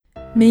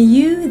May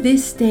you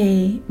this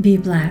day be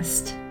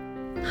blessed.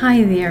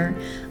 Hi there,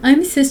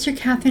 I'm Sister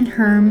Catherine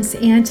Herms,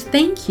 and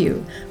thank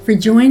you for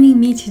joining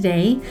me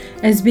today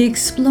as we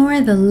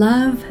explore the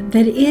love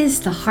that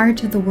is the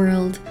heart of the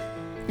world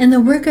and the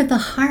work of the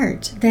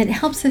heart that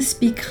helps us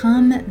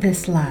become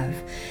this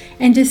love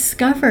and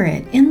discover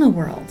it in the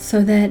world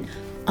so that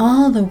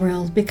all the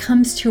world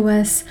becomes to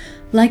us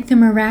like the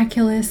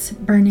miraculous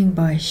burning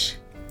bush.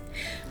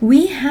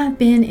 We have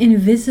been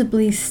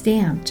invisibly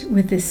stamped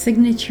with the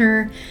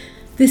signature,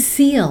 the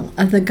seal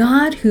of the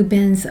God who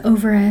bends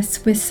over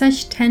us with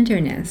such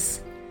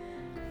tenderness.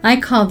 I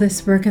call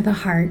this work of the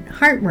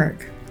heart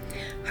work.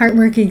 Heart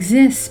work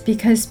exists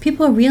because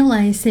people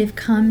realize they've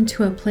come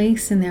to a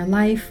place in their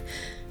life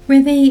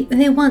where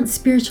they want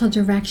spiritual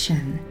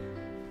direction.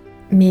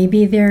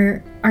 Maybe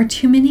there are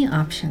too many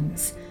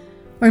options,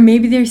 or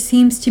maybe there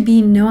seems to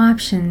be no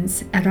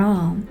options at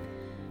all.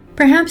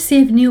 Perhaps they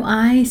have new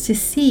eyes to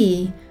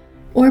see,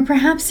 or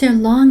perhaps they're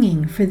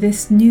longing for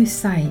this new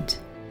sight.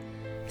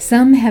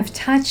 Some have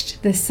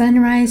touched the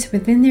sunrise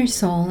within their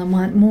soul and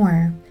want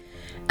more.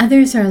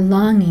 Others are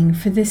longing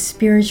for this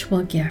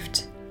spiritual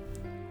gift.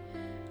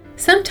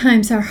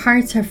 Sometimes our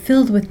hearts are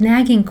filled with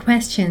nagging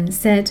questions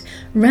that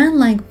run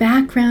like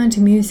background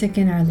music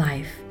in our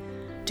life.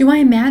 Do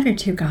I matter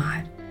to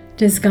God?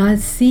 Does God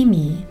see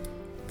me?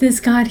 Does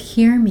God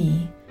hear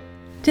me?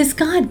 Does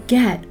God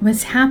get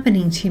what's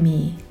happening to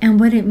me and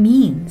what it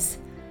means?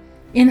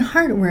 In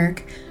heart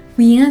work,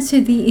 we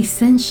answer the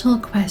essential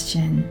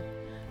question: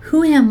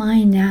 who am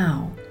I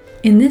now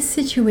in this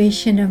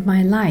situation of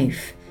my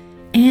life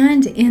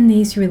and in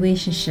these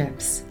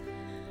relationships?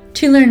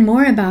 To learn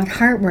more about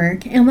heart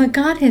work and what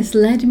God has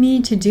led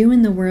me to do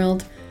in the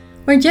world,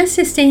 or just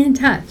to stay in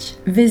touch,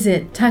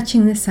 visit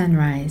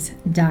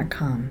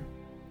touchingthesunrise.com.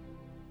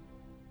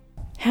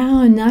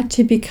 How not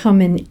to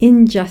become an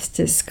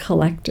injustice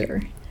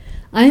collector.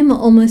 I'm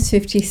almost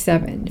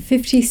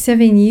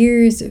 57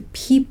 years of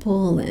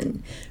people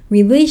and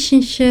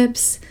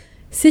relationships,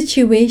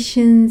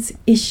 situations,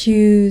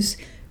 issues,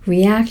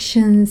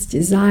 reactions,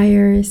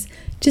 desires,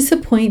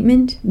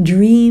 disappointment,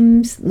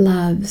 dreams,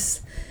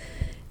 loves.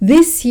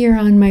 This year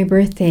on my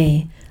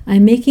birthday,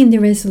 I'm making the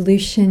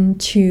resolution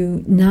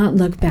to not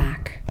look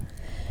back.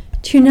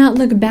 To not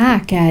look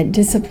back at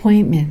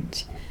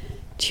disappointment.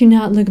 To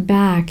not look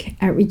back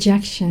at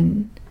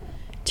rejection.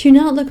 To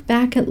not look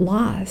back at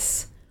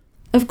loss.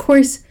 Of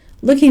course,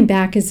 looking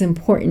back is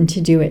important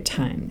to do at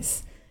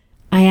times.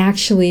 I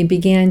actually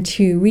began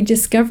to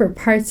rediscover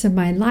parts of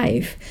my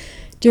life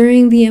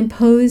during the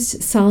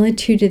imposed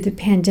solitude of the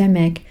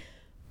pandemic,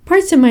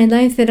 parts of my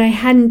life that I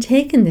hadn't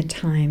taken the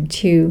time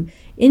to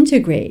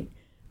integrate,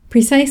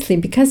 precisely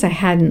because I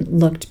hadn't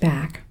looked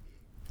back.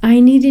 I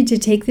needed to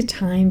take the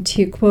time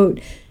to, quote,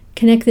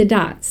 connect the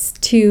dots,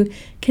 to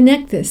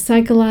connect the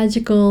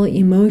psychological,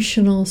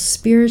 emotional,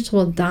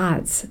 spiritual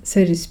dots,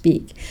 so to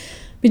speak,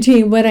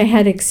 between what I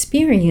had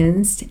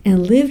experienced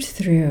and lived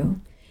through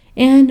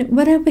and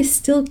what I was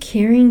still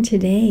carrying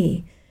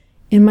today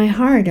in my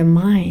heart and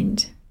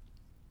mind.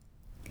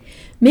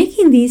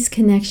 Making these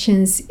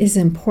connections is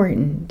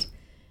important.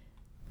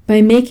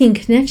 By making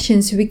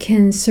connections, we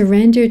can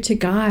surrender to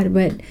God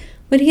what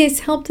He has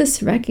helped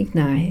us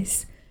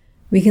recognize.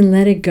 We can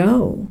let it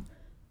go.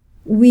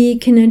 We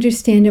can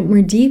understand it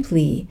more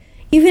deeply,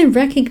 even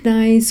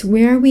recognize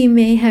where we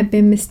may have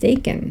been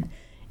mistaken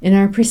in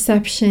our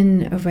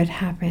perception of what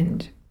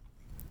happened.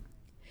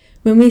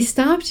 When we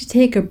stop to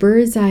take a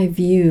bird's eye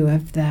view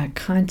of the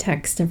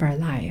context of our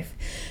life,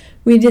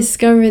 we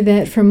discover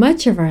that for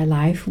much of our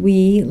life,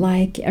 we,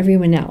 like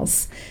everyone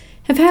else,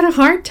 have had a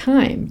hard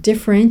time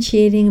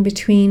differentiating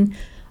between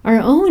our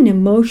own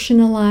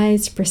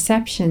emotionalized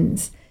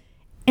perceptions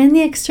and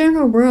the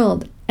external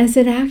world as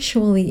it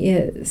actually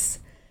is.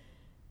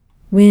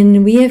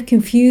 When we have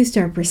confused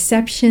our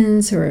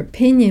perceptions or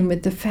opinion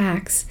with the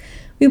facts,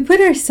 we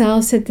put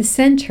ourselves at the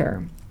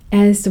center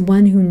as the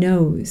one who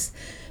knows,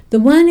 the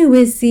one who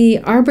is the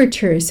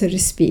arbiter, so to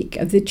speak,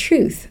 of the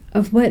truth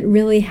of what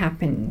really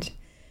happened.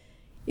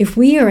 If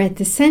we are at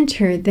the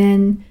center,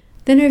 then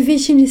our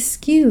vision is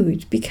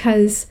skewed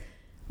because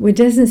what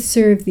doesn't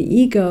serve the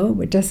ego,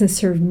 what doesn't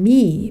serve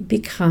me,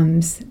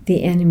 becomes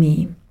the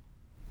enemy.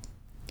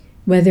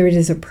 Whether it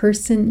is a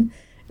person,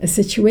 a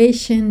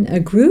situation, a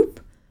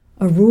group,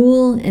 a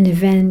rule, an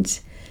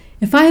event,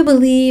 if I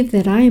believe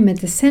that I am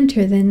at the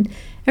center, then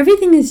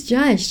everything is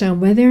judged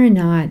on whether or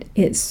not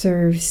it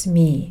serves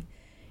me.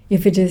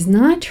 If it does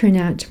not turn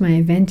out to my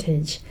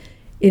advantage,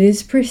 it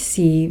is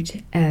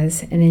perceived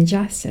as an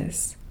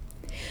injustice.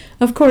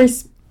 Of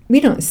course, we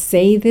don't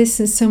say this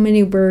in so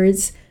many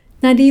words,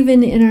 not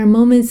even in our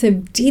moments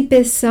of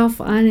deepest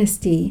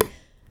self-honesty,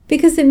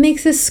 because it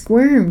makes us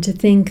squirm to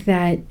think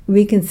that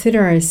we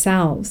consider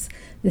ourselves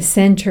the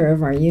center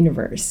of our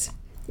universe.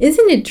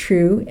 Isn't it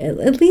true,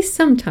 at least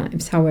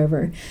sometimes,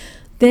 however,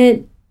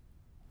 that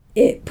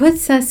it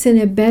puts us in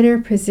a better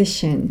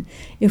position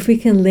if we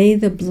can lay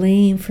the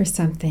blame for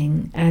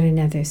something at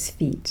another's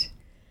feet?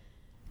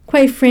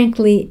 Quite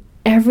frankly,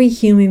 every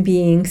human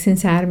being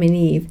since Adam and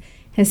Eve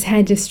has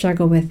had to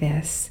struggle with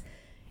this.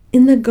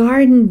 In the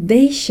garden,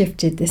 they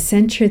shifted the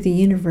center of the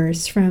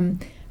universe from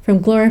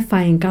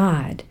glorifying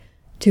God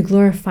to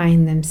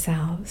glorifying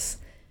themselves.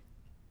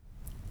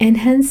 And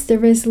hence the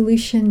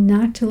resolution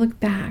not to look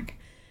back,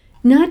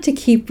 not to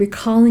keep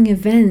recalling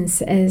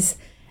events as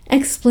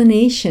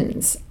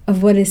explanations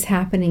of what is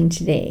happening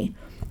today,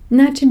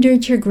 not to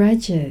nurture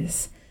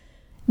grudges,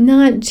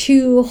 not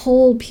to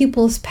hold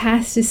people's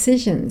past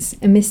decisions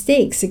and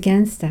mistakes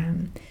against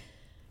them,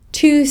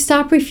 to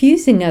stop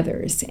refusing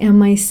others and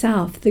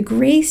myself the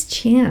grace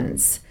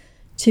chance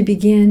to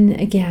begin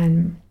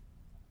again.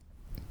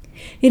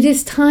 It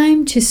is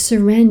time to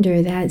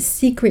surrender that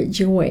secret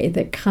joy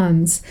that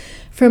comes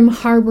from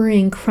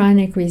harboring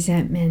chronic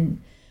resentment,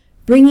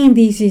 bringing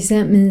these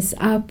resentments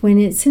up when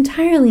it's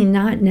entirely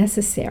not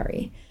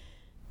necessary,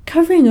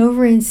 covering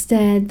over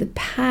instead the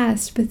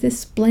past with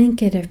this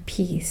blanket of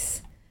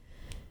peace.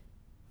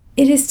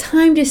 It is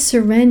time to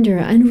surrender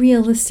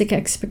unrealistic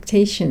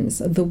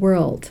expectations of the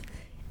world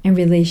and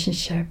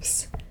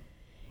relationships.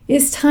 It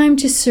is time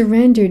to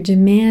surrender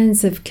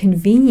demands of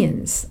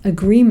convenience,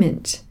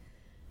 agreement,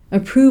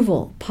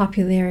 approval,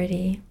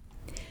 popularity.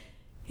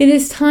 It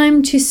is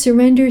time to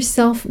surrender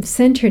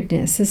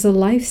self-centeredness as a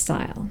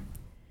lifestyle.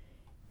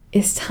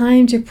 It's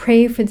time to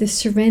pray for the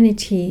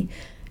serenity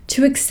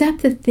to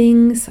accept the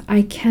things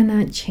I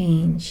cannot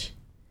change.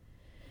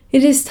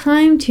 It is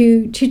time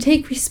to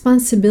take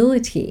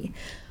responsibility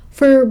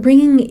for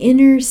bringing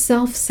inner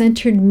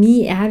self-centered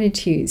me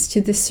attitudes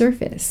to the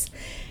surface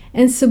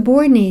and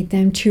subordinate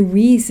them to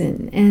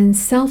reason and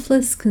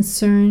selfless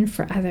concern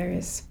for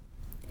others.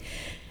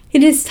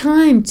 It is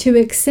time to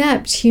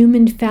accept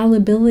human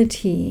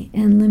fallibility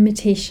and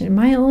limitation,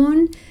 my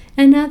own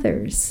and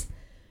others,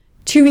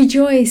 to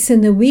rejoice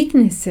in the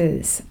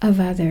weaknesses of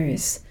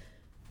others,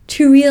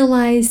 to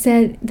realize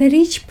that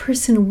each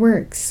person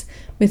works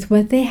with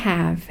what they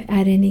have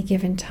at any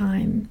given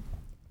time.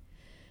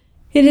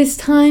 It is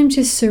time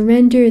to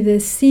surrender the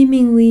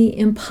seemingly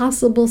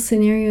impossible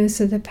scenarios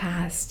of the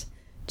past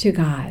to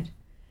God.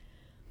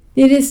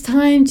 It is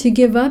time to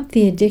give up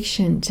the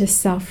addiction to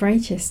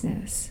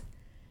self-righteousness.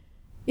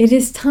 It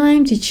is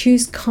time to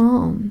choose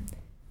calm,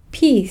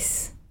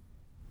 peace,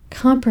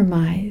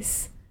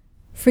 compromise,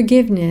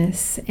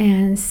 forgiveness,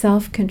 and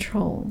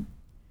self-control.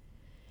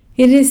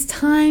 It is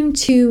time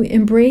to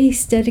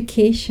embrace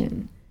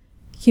dedication,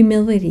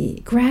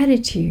 humility,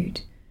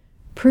 gratitude,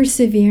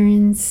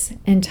 perseverance,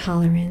 and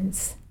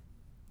tolerance.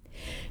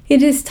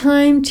 It is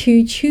time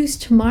to choose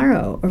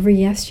tomorrow over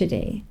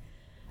yesterday,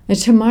 a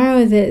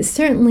tomorrow that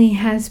certainly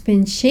has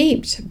been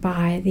shaped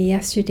by the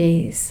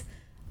yesterdays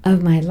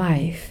of my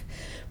life,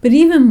 but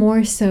even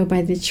more so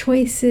by the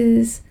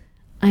choices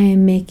I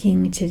am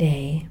making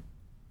today.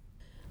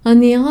 On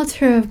the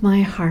altar of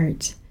my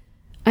heart,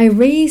 I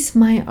raise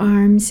my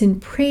arms in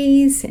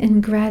praise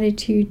and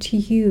gratitude to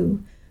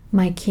you,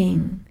 my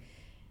King,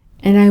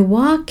 and I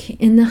walk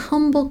in the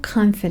humble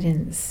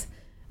confidence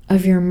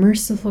of your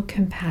merciful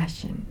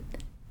compassion.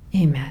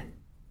 Amen.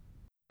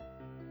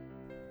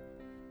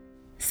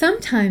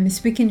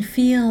 Sometimes we can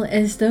feel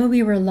as though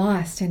we were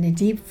lost in a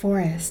deep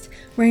forest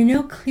where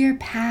no clear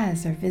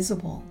paths are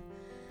visible.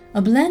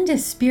 A blend of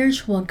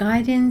spiritual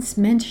guidance,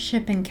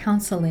 mentorship, and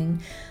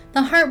counseling,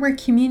 the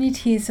Heartwork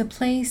community is a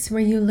place where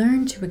you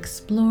learn to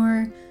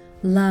explore,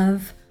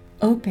 love,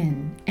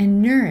 open,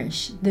 and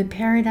nourish the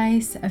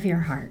paradise of your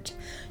heart,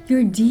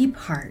 your deep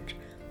heart,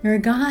 where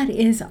God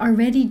is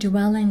already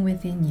dwelling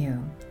within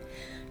you.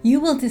 You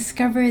will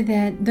discover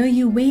that though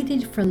you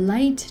waited for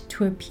light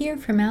to appear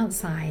from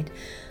outside,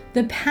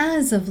 the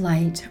paths of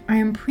light are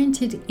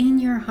imprinted in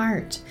your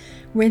heart,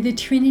 where the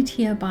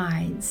Trinity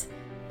abides,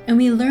 and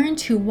we learn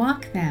to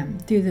walk them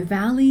through the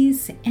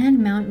valleys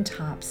and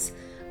mountaintops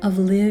of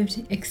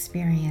lived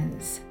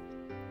experience.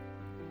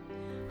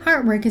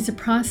 Heartwork is a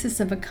process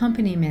of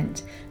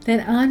accompaniment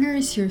that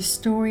honors your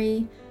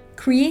story,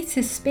 creates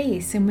a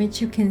space in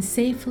which you can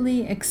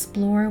safely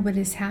explore what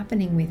is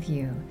happening with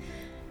you,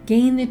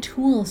 gain the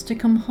tools to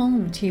come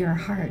home to your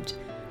heart,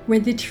 where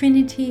the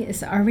Trinity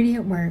is already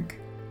at work,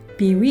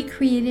 be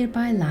recreated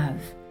by love,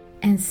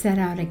 and set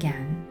out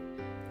again.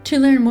 To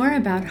learn more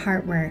about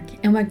Heartwork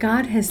and what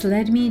God has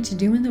led me to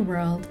do in the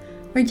world,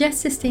 or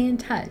just to stay in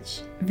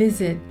touch,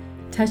 visit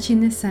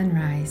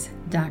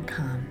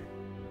touchingthesunrise.com.